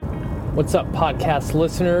What's up, podcast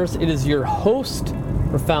listeners? It is your host,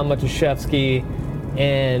 Rafal Matuszewski,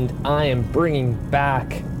 and I am bringing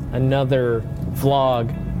back another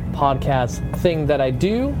vlog podcast thing that I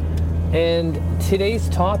do. And today's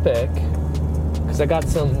topic, because I got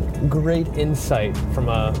some great insight from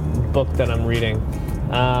a book that I'm reading,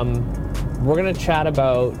 we're going to chat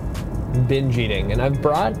about binge eating. And I've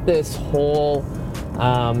brought this whole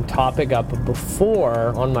topic up before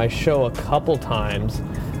on my show a couple times.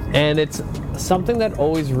 And it's something that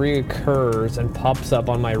always reoccurs and pops up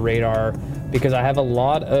on my radar because I have a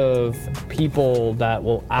lot of people that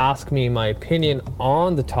will ask me my opinion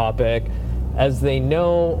on the topic as they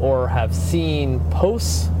know or have seen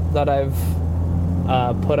posts that I've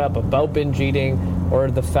put up about binge eating,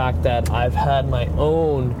 or the fact that I've had my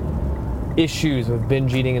own issues with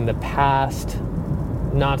binge eating in the past,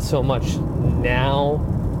 not so much now,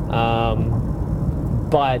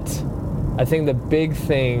 but I think the big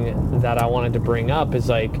thing that I wanted to bring up is,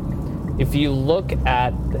 like, if you look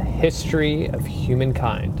at the history of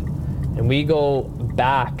humankind, and we go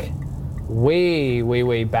back,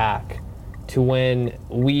 way back to when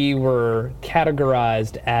we were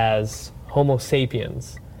categorized as Homo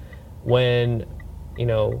sapiens, when,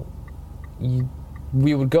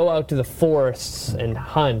 we would go out to the forests and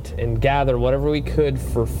hunt and gather whatever we could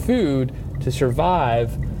for food to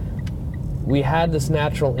survive. We had this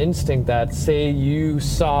natural instinct that, say you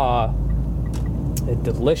saw a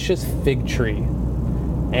delicious fig tree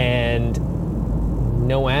and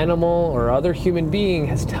no animal or other human being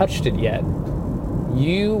has touched it yet,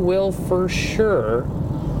 you will for sure,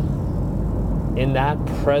 in that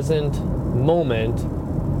present moment,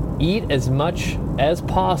 eat as much as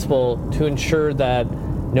possible to ensure that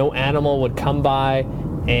no animal would come by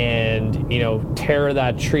and, tear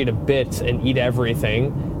that tree to bits and eat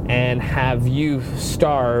everything and have you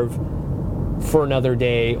starve for another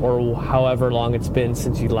day or however long it's been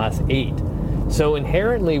since you last ate. So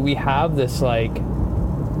inherently we have this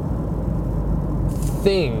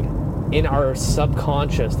thing in our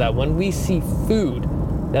subconscious that when we see food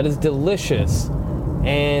that is delicious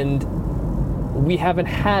and we haven't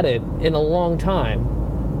had it in a long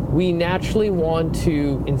time, we naturally want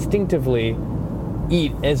to instinctively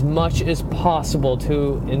eat as much as possible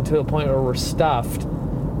to a point where we're stuffed,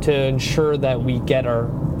 to ensure that we get our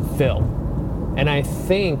fill. And I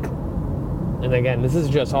think, and again, this is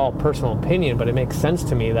just all personal opinion, but it makes sense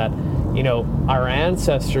to me that, our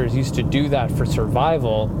ancestors used to do that for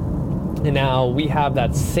survival, and now we have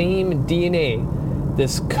that same DNA,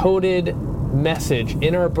 this coded message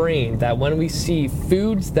in our brain that when we see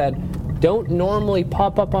foods that don't normally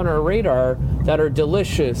pop up on our radar, that are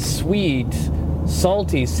delicious, sweet,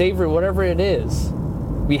 salty, savory, whatever it is,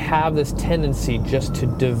 we have this tendency just to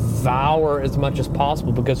devour as much as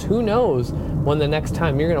possible, because who knows when the next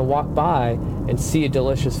time you're going to walk by and see a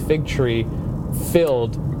delicious fig tree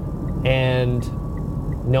filled and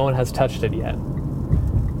no one has touched it yet.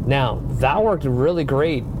 Now, that worked really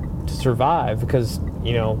great to survive because,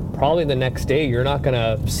 probably the next day you're not going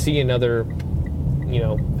to see another,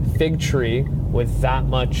 fig tree with that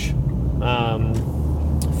much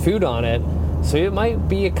food on it. So it might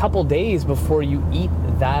be a couple days before you eat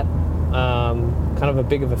that kind of a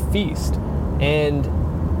big of a feast.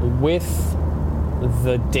 And with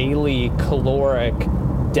the daily caloric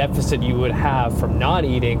deficit you would have from not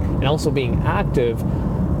eating and also being active,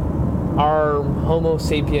 our Homo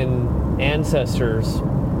sapien ancestors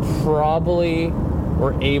probably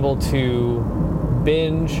were able to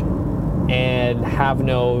binge and have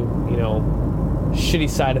no, shitty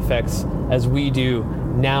side effects as we do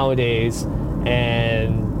nowadays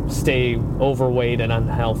and stay overweight and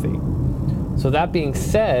unhealthy. So that being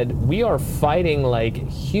said, we are fighting like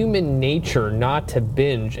human nature not to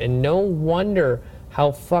binge, and no wonder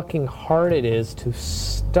how fucking hard it is to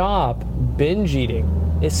stop binge eating,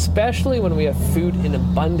 especially when we have food in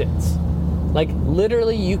abundance. Like,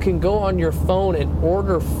 literally, you can go on your phone and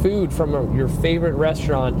order food from your favorite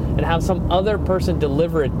restaurant and have some other person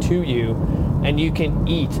deliver it to you, and you can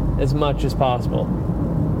eat as much as possible.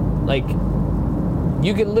 Like,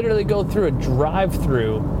 you can literally go through a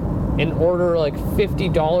drive-through and order like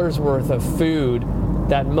 $50 worth of food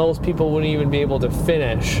that most people wouldn't even be able to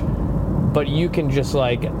finish, but you can just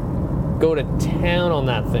go to town on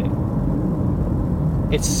that thing.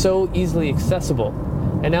 It's so easily accessible.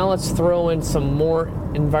 And now let's throw in some more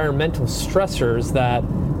environmental stressors that,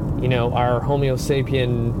 our Homo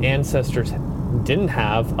sapien ancestors didn't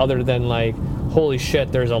have, other than holy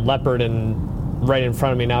shit, there's a leopard right in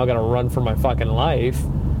front of me now, I gotta run for my fucking life.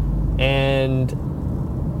 And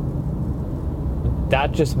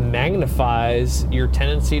that just magnifies your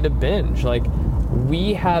tendency to binge.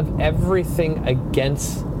 we have everything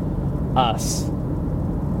against us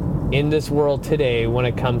in this world today when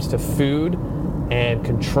it comes to food and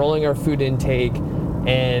controlling our food intake,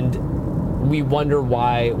 and we wonder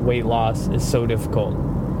why weight loss is so difficult,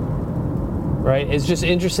 right? It's just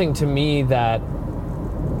interesting to me that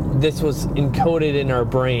this was encoded in our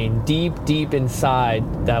brain deep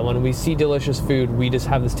inside, that when we see delicious food, we just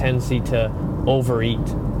have this tendency to overeat.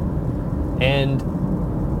 And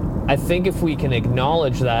I think if we can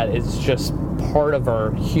acknowledge that it's just part of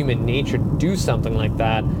our human nature to do something like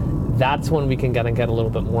that, that's when we can get a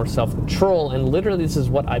little bit more self-control. And literally, this is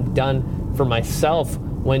what I've done for myself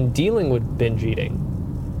when dealing with binge eating,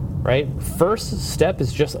 right? First step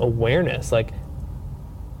is just awareness. Like,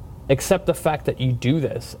 accept the fact that you do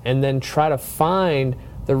this, and then try to find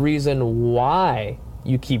the reason why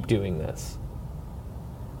you keep doing this.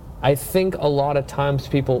 I think a lot of times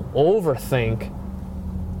people overthink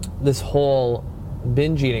this whole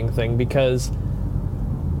binge eating thing because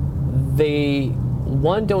they,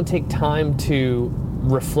 one, don't take time to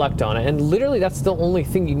reflect on it. And literally, that's the only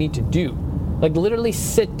thing you need to do. Like, literally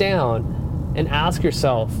sit down and ask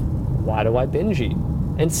yourself, why do I binge eat?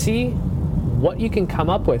 And see what you can come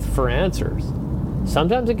up with for answers.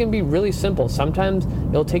 Sometimes it can be really simple. Sometimes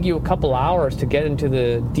it'll take you a couple hours to get into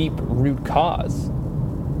the deep root cause.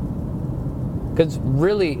 Because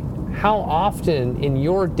really, how often in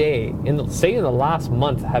your day, say in the last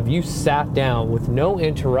month, have you sat down with no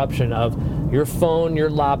interruption of your phone, your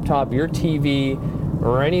laptop, your TV,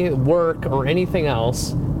 or any work or anything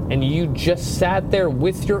else, and you just sat there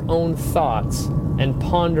with your own thoughts and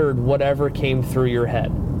pondered whatever came through your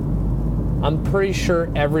head? I'm pretty sure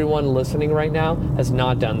everyone listening right now has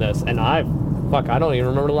not done this. And I don't even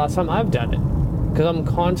remember the last time I've done it. Because I'm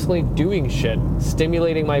constantly doing shit,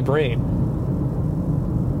 stimulating my brain.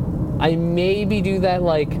 I maybe do that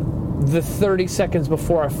like the 30 seconds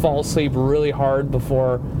before I fall asleep really hard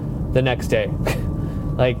before the next day.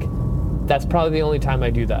 Like, that's probably the only time I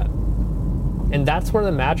do that. And that's where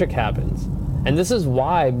the magic happens. And this is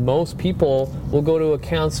why most people will go to a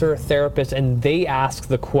counselor, a therapist, and they ask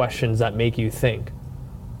the questions that make you think.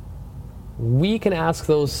 We can ask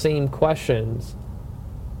those same questions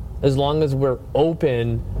as long as we're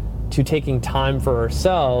open to taking time for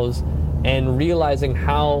ourselves and realizing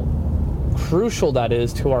how crucial that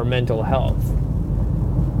is to our mental health.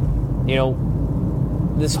 You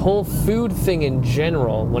know, this whole food thing in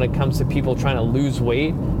general, when it comes to people trying to lose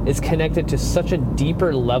weight, is connected to such a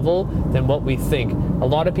deeper level than what we think. A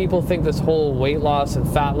lot of people think this whole weight loss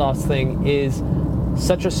and fat loss thing is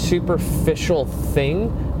such a superficial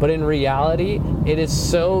thing, but in reality, it is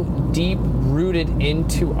so deep rooted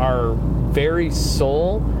into our very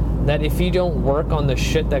soul that if you don't work on the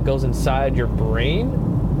shit that goes inside your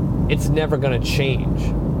brain, it's never gonna change.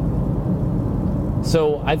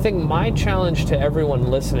 So I think my challenge to everyone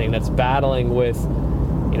listening that's battling with,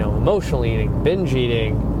 emotional eating, binge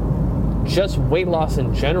eating, just weight loss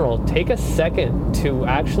in general, take a second to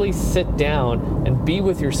actually sit down and be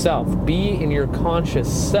with yourself, be in your conscious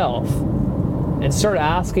self, and start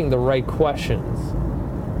asking the right questions.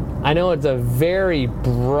 I know it's a very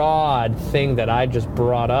broad thing that I just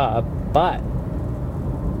brought up, but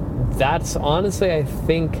that's honestly, I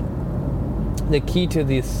think, the key to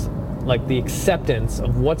this, like the acceptance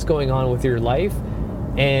of what's going on with your life.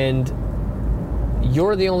 And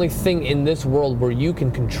you're the only thing in this world where you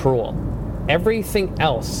can control. Everything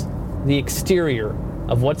else, the exterior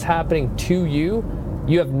of what's happening to you,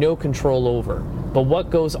 you have no control over. But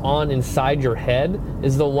what goes on inside your head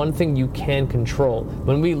is the one thing you can control.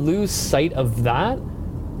 When we lose sight of that,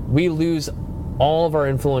 we lose all of our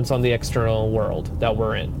influence on the external world that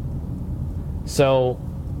we're in. So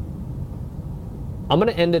I'm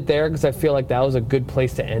going to end it there because I feel like that was a good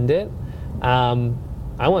place to end it.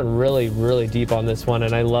 I went really, really deep on this one,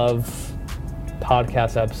 and I love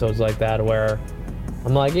podcast episodes like that where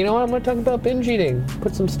I'm like, you know what, I'm going to talk about binge eating,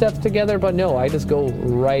 put some steps together, but no, I just go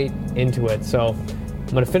right into it. So I'm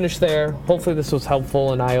going to finish there. Hopefully this was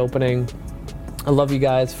helpful and eye-opening. I love you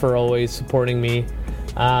guys for always supporting me.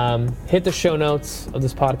 Hit the show notes of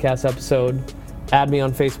this podcast episode. Add me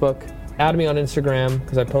on Facebook. Add me on Instagram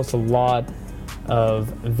because I post a lot of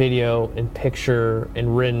video and picture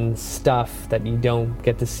and written stuff that you don't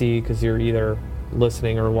get to see because you're either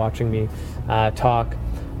listening or watching me talk.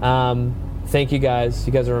 Thank you guys.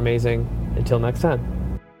 You guys are amazing. Until next time.